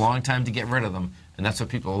 It takes a long time to get rid of them. And that's what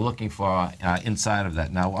people are looking for inside of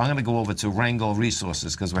that. Now, I'm going to go over to Rheingold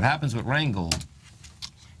Resources, because what happens with Rheingold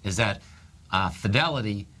is that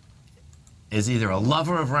Fidelity is either a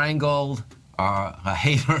lover of Rheingold or a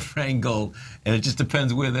hater of Rheingold, and it just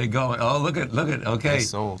depends where they're going. Oh, look at, okay.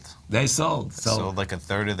 They sold. Sold like a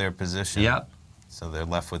third of their position. Yep. So they're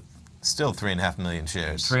left with still 3.5 million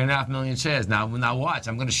shares. 3.5 million shares. Now watch.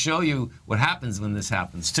 I'm going to show you what happens when this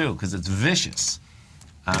happens, too, because it's vicious.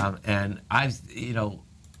 And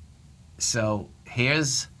so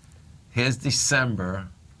here's December.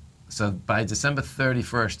 So by December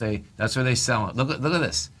 31st, that's where they sell it. Look at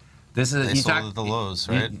this. This is they sold at the lows,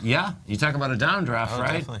 right? Yeah, you talk about a downdraft,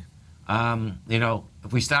 right? Definitely. You know,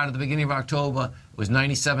 if we start at the beginning of October, it was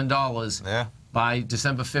 $97. Yeah. By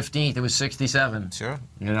December 15th, it was 67. Sure.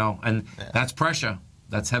 You know, and that's pressure.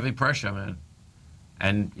 That's heavy pressure, man.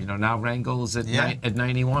 And, you know, now Rheingold's at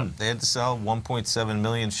 91. They had to sell 1.7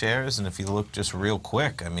 million shares, and if you look just real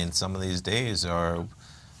quick, I mean, some of these days are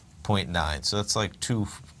 0.9, so that's like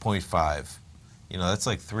 2.5. You know, that's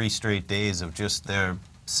like 3 straight days of just their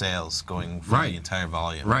sales going for the entire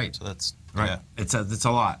volume. Right. So that's yeah. It's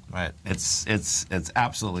a lot. Right. It's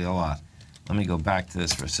absolutely a lot. Let me go back to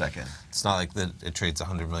this for a second. It's not like it trades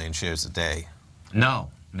 100 million shares a day. No,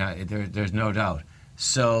 there's no doubt.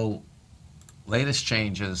 So, latest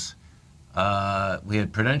changes. We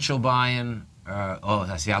had Prudential buy-in.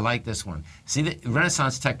 I like this one. See, the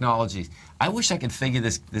Renaissance Technologies. I wish I could figure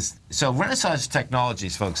this. So, Renaissance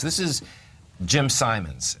Technologies, folks, this is Jim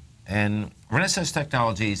Simons. And Renaissance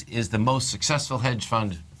Technologies is the most successful hedge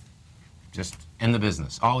fund just in the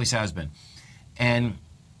business. Always has been. And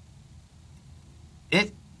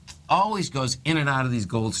it always goes in and out of these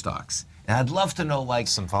gold stocks. And I'd love to know, like,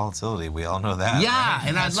 some volatility. We all know that. Yeah, right?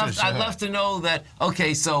 And I'd love to know that.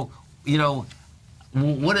 Okay, so you know,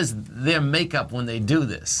 what is their makeup when they do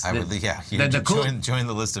this? I would, join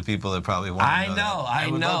the list of people that probably want to know. I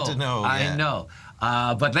would love to know. I know.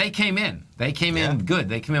 But they came in. They came in good.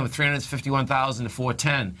 They came in with 351,000 to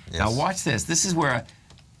 410. Yes. Now watch this. This is where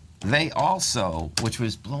they also, which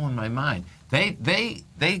was blowing my mind. They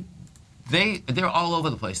they're all over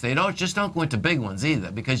the place. They don't go into big ones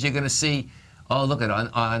either, because you're going to see, oh, look at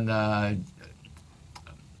on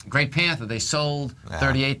Great Panther, they sold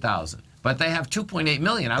 38,000, but they have 2.8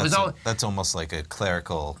 million. That's almost like a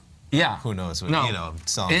clerical. Yeah. Who knows? No. You know,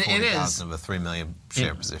 selling 40,000 of a 3 million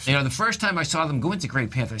share position. You know, the first time I saw them go into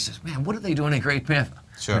Great Panther, I said, man, what are they doing in Great Panther?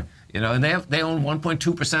 Sure. You know, and they own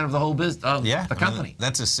 1.2% of the whole business of the company. Mean,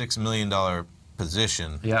 that's a $6 million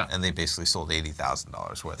position. Yeah. And they basically sold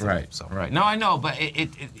 $80,000 worth of it. So. Right. No, I know, but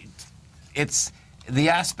it's the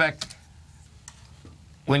aspect.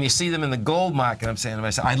 When you see them in the gold market, I'm saying to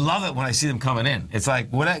myself, I love it when I see them coming in. It's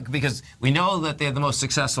like, because we know that they're the most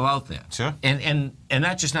successful out there. Sure. And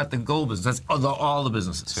that's just not the gold business. That's all the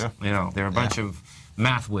businesses. Sure. You know, they're a bunch of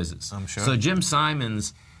math whizzes. I'm sure. So Jim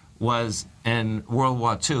Simons was in World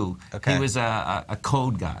War II. Okay. He was a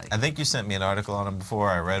code guy. I think you sent me an article on him before.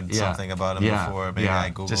 I read something about him before. Maybe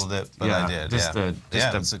I Googled it, but I did.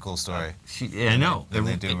 It's a cool story. I know. And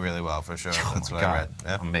they do really well, for sure. That's what I read.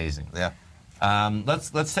 Yeah. Amazing. Yeah.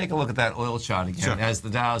 Let's take a look at that oil chart again. Sure. As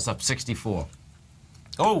the Dow's up 64.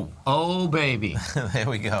 Oh, baby. There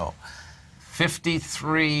we go.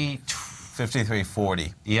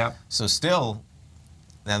 53.40. Yep. So still,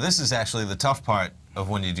 now this is actually the tough part of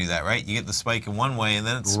when you do that, right? You get the spike in one way, and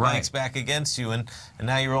then it spikes back against you, and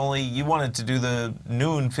now you wanted to do the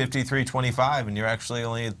noon 53.25, and you're actually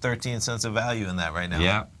only at 13 cents of value in that right now.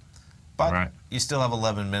 Yeah. But you still have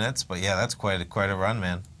 11 minutes. But yeah, that's quite a run,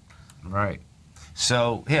 man. Right.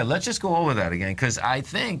 So here, let's just go over that again, because I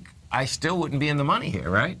think I still wouldn't be in the money here,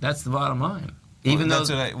 right? That's the bottom line. Even though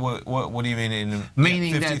what do you mean?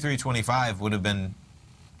 Meaning 53.25 would have been.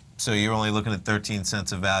 So you're only looking at 13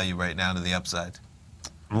 cents of value right now to the upside.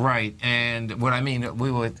 Right, and what I mean,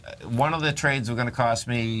 one of the trades were going to cost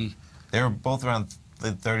me. They were both around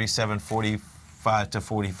 37.45 to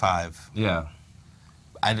 45. Yeah.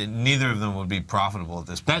 Neither of them would be profitable at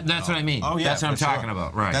this point. That's what I mean. Oh yeah, that's what I'm talking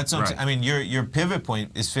about. Right. That's what I mean. Your pivot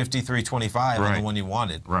point is 53.25 on the one you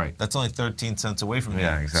wanted. Right. That's only 13 cents away from you.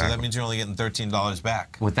 Yeah, exactly. So that means you're only getting $13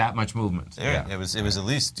 back. With that much movement. Yeah. It was at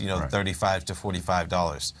least $35 to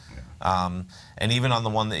 $45. Yeah. And even on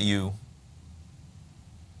the one that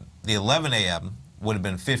the 11 a.m. would have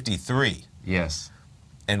been 53. Yes.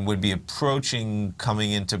 And would be approaching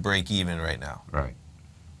coming into break even right now. Right.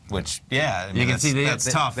 Which, I mean, you can see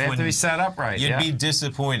that's tough. They have to be set up right. You'd be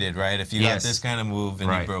disappointed, right, if you got this kind of move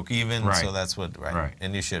and you broke even. Right. So that's what, right.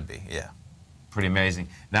 And you should be, Pretty amazing.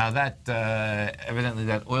 Now that evidently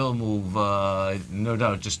that oil move, no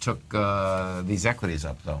doubt, just took these equities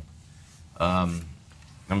up, though. Let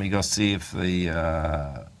me go see if the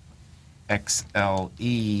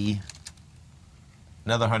XLE.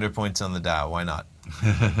 Another 100 points on the Dow. Why not?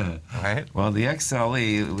 Right? Well, the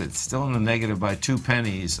XLE, it's still in the negative by 2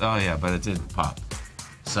 pennies. Oh, yeah, but it did pop.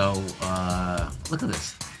 So, look at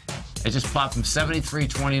this. It just popped from 73.29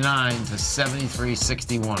 to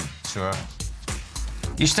 73.61. Sure.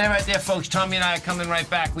 You stay right there, folks. Tommy and I are coming right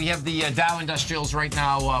back. We have the Dow Industrials right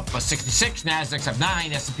now up 66, Nasdaq's up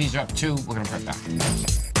 9, S&Ps are up 2. We're going to be right back.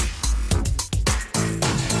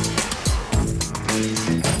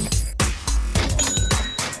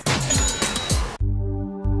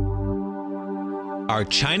 Are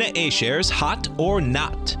China A shares hot or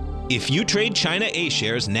not? If you trade China A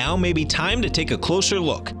shares, now may be time to take a closer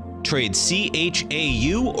look. Trade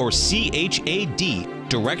CHAU or CHAD,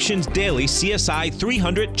 Directions Daily CSI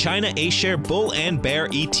 300 China A share bull and bear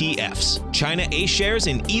ETFs. China A shares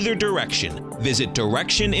in either direction. Visit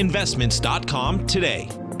directioninvestments.com today.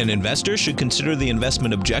 An investor should consider the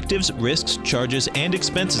investment objectives, risks, charges, and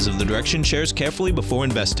expenses of the Direction shares carefully before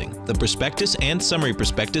investing. The prospectus and summary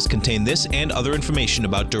prospectus contain this and other information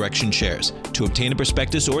about Direction shares. To obtain a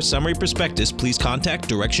prospectus or summary prospectus, please contact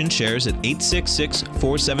Direction shares at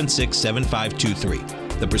 866-476-7523.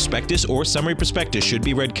 The prospectus or summary prospectus should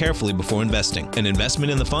be read carefully before investing. An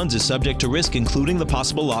investment in the funds is subject to risk, including the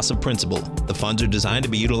possible loss of principal. The funds are designed to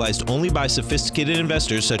be utilized only by sophisticated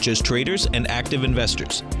investors such as traders and active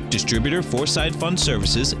investors. Distributor Foreside Fund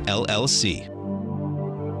Services, LLC.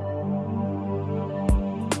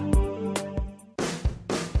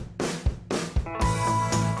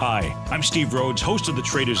 Hi, I'm Steve Rhodes, host of the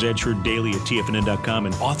Trader's Edge, heard daily at TFNN.com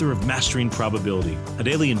and author of Mastering Probability, a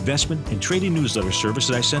daily investment and trading newsletter service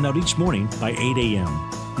that I send out each morning by 8 a.m.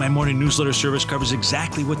 My morning newsletter service covers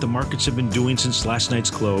exactly what the markets have been doing since last night's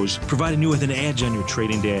close, providing you with an edge on your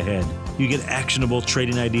trading day ahead. You get actionable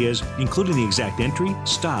trading ideas, including the exact entry,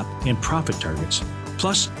 stop, and profit targets.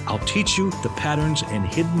 Plus, I'll teach you the patterns and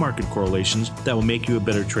hidden market correlations that will make you a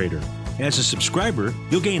better trader. As a subscriber,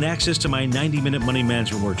 you'll gain access to my 90-minute money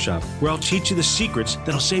management workshop, where I'll teach you the secrets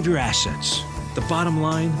that'll save your assets. The bottom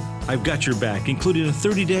line, I've got your back, including a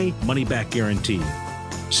 30-day money-back guarantee.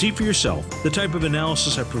 See for yourself the type of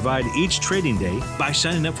analysis I provide each trading day by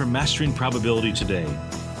signing up for Mastering Probability today.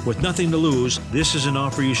 With nothing to lose, this is an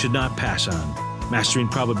offer you should not pass on. Mastering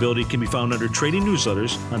Probability can be found under Trading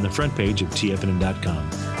Newsletters on the front page of TFNN.com.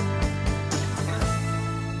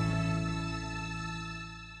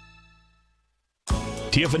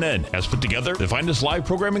 TFNN has put together the finest live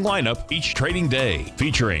programming lineup each trading day,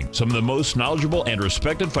 featuring some of the most knowledgeable and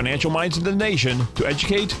respected financial minds in the nation to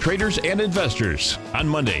educate traders and investors. On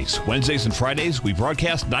Mondays, Wednesdays, and Fridays, we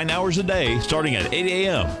broadcast 9 hours a day starting at 8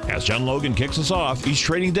 a.m. as John Logan kicks us off each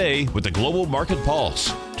trading day with the Global Market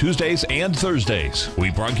Pulse. Tuesdays and Thursdays, we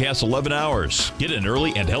broadcast 11 hours. Get an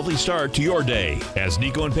early and healthy start to your day as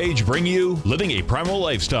Nico and Paige bring you Living a Primal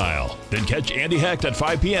Lifestyle. Then catch Andy Hecht at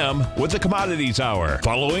 5 p.m. with the Commodities Hour,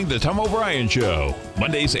 following the Tom O'Brien Show.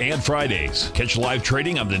 Mondays and Fridays, catch live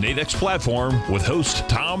trading on the Nadex platform with host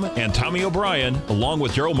Tom and Tommy O'Brien, along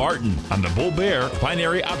with Daryl Martin on the Bull Bear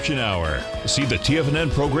Binary Option Hour. See the TFNN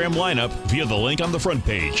program lineup via the link on the front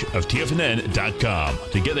page of TFNN.com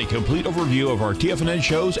to get a complete overview of our TFNN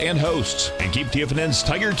shows and hosts. And keep TFNN's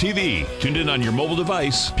Tiger TV tuned in on your mobile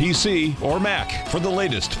device, PC, or Mac for the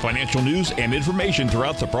latest financial news and information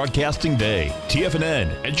throughout the broadcasting day.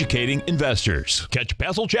 TFNN, educating investors. Catch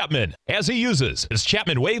Basil Chapman as he uses his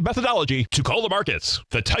Chapman Wave methodology to call the markets.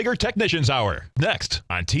 The Tiger Technicians Hour, next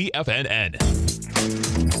on TFNN.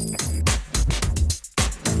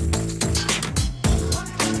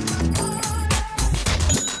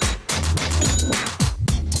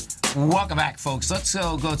 Welcome back, folks. Let's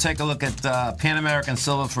go take a look at Pan American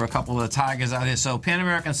Silver for a couple of the Tigers out here. So Pan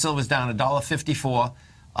American Silver is down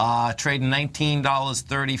 $1.54, trading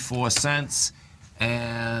 $19.34.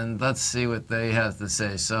 And let's see what they have to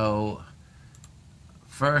say. So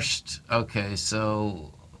first, okay,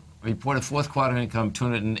 so reported fourth quarter income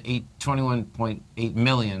 $21.8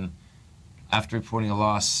 million after reporting a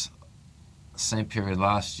loss same period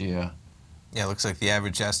last year. Yeah, it looks like the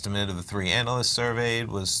average estimate of the 3 analysts surveyed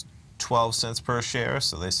was 12 cents per share,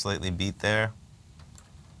 so they slightly beat there.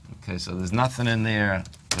 Okay, so there's nothing in there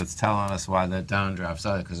that's telling us why that downdraft's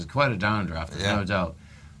out, because it's quite a downdraft, there's no doubt.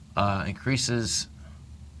 Increases.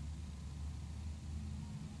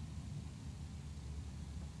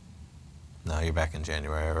 No, you're back in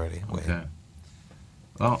January already. Wait. Okay.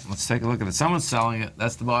 Well, let's take a look at it. Someone's selling it.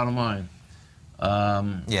 That's the bottom line.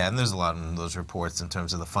 Yeah, and there's a lot in those reports in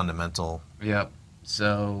terms of the fundamental. Yep.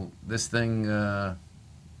 So this thing,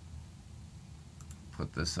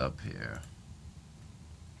 put this up here.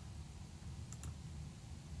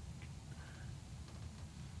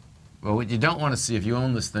 Well, what you don't want to see, if you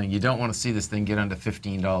own this thing, you don't want to see this thing get under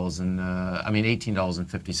 $15 and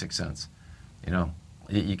 $18.56. You know,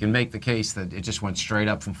 you can make the case that it just went straight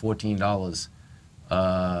up from $14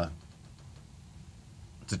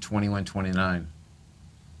 to $21.29.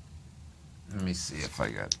 Let me see if I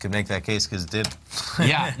got. Could make that case because it did.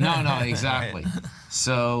 Yeah. No. Exactly. Right.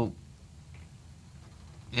 So.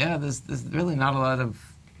 Yeah, there's really not a lot of,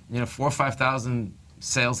 4,000 or 5,000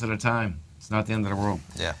 sales at a time. It's not the end of the world.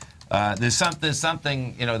 Yeah. There's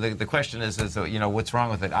something. The question is what's wrong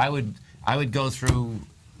with it? I would go through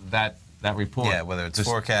that report. Yeah, whether it's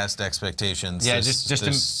forecast, expectations. Yeah, just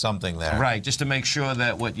there's something there. Right, just to make sure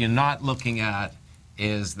that what you're not looking at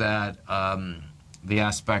is that the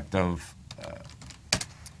aspect of.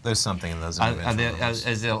 There's something in those individuals.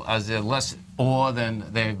 Is there less ore than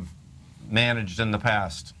they've managed in the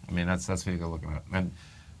past? I mean, that's what you're looking at. And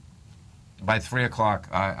by 3 o'clock,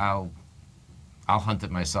 I'll hunt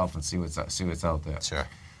it myself and see what's out there. Sure.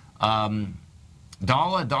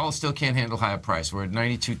 Dollar still can't handle higher price. We're at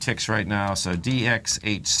 92 ticks right now. So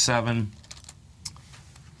DXH7,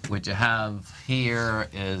 what you have here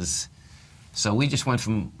is, so we just went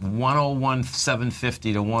from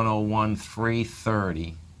 101.750 to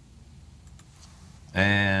 101.330,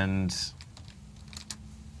 and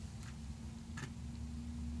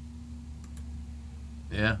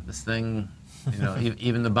yeah, this thing,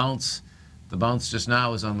 even the bounce just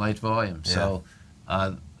now is on light volume. Yeah. So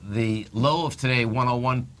the low of today,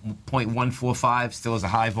 101.145, still is a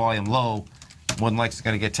high volume low. One like it's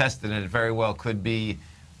going to get tested, and it very well could be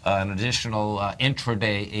an additional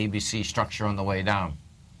intraday ABC structure on the way down.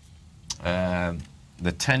 The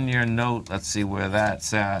 10-year note, let's see where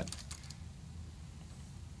that's at.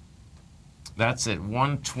 That's at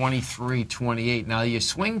 123.28. Now your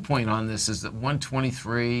swing point on this is at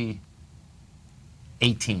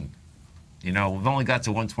 123.18. We've only got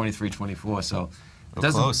to 123.24, so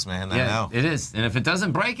close, man. I know it is. And if it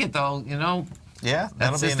doesn't break it, though, yeah,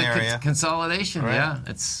 that'll that's be an area consolidation. Right. Yeah,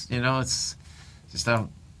 it's it's just a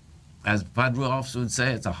as Bud Rolfs would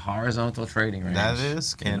say, it's a horizontal trading range. That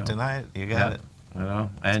is. Can't deny it. You got it. You know,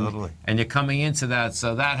 and Totally. And you're coming into that,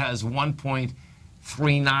 so that has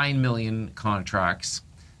 1.39 million contracts,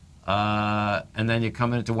 and then you're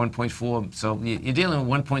coming into 1.4. So you're dealing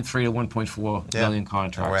with 1.3 to 1.4 million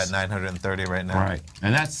contracts. We're at 930 right now. Right,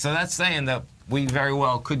 and that's saying that we very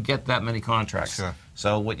well could get that many contracts. Sure.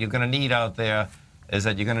 So what you're going to need out there is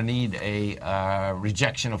that you're going to need a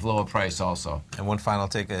rejection of lower price also. And one final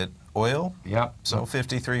take at oil. Yep. So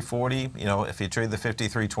 53.40. You know, if you trade the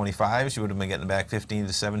 53.25s, you would have been getting back $15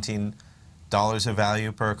 to $17 of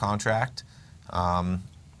value per contract. And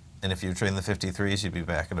if you're trading the 53s, you'd be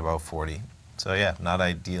back at about 40. So yeah, not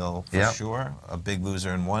ideal for sure. A big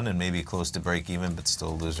loser in one and maybe close to break even, but still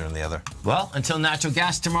a loser in the other. Well, until natural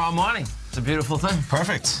gas tomorrow morning. It's a beautiful thing.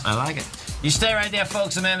 Perfect. I like it. You stay right there,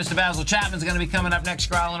 folks. The man, Mr. Basil Chapman's going to be coming up next,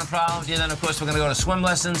 growling a problem. And then, of course, we're going to go to swim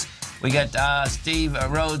lessons. We got Steve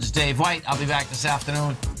Rhodes, Dave White. I'll be back this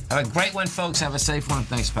afternoon. Have a great one, folks. Have a safe one.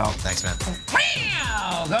 Thanks, pal. Thanks, man.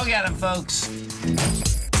 Wow! Go get him, folks.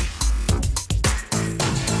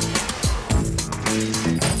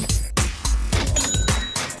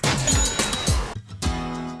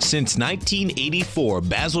 Since 1984,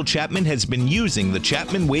 Basil Chapman has been using the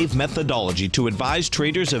Chapman Wave methodology to advise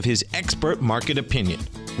traders of his expert market opinion.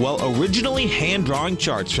 While originally hand-drawing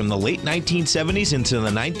charts from the late 1970s into the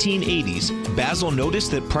 1980s, Basil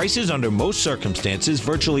noticed that prices under most circumstances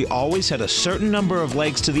virtually always had a certain number of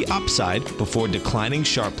legs to the upside before declining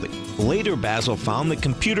sharply. Later, Basil found that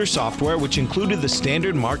computer software, which included the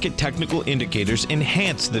standard market technical indicators,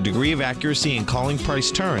 enhanced the degree of accuracy in calling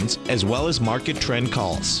price turns, as well as market trend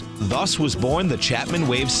calls. Thus was born the Chapman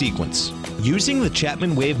Wave sequence. Using the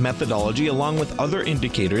Chapman Wave methodology along with other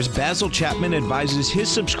indicators, Basil Chapman advises his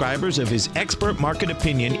subscribers of his expert market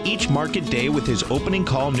opinion each market day with his opening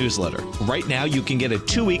call newsletter. Right now, you can get a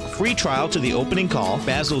 2-week free trial to the opening call,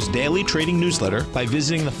 Basil's daily trading newsletter, by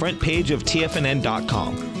visiting the front page of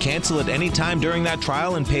TFNN.com. Cancel at any time during that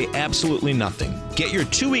trial and pay absolutely nothing. Get your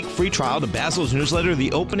 2-week free trial to Basil's newsletter,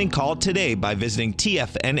 The Opening Call, today by visiting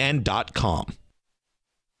TFNN.com.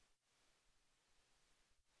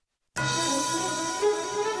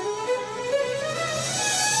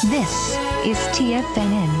 This is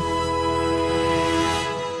TFNN.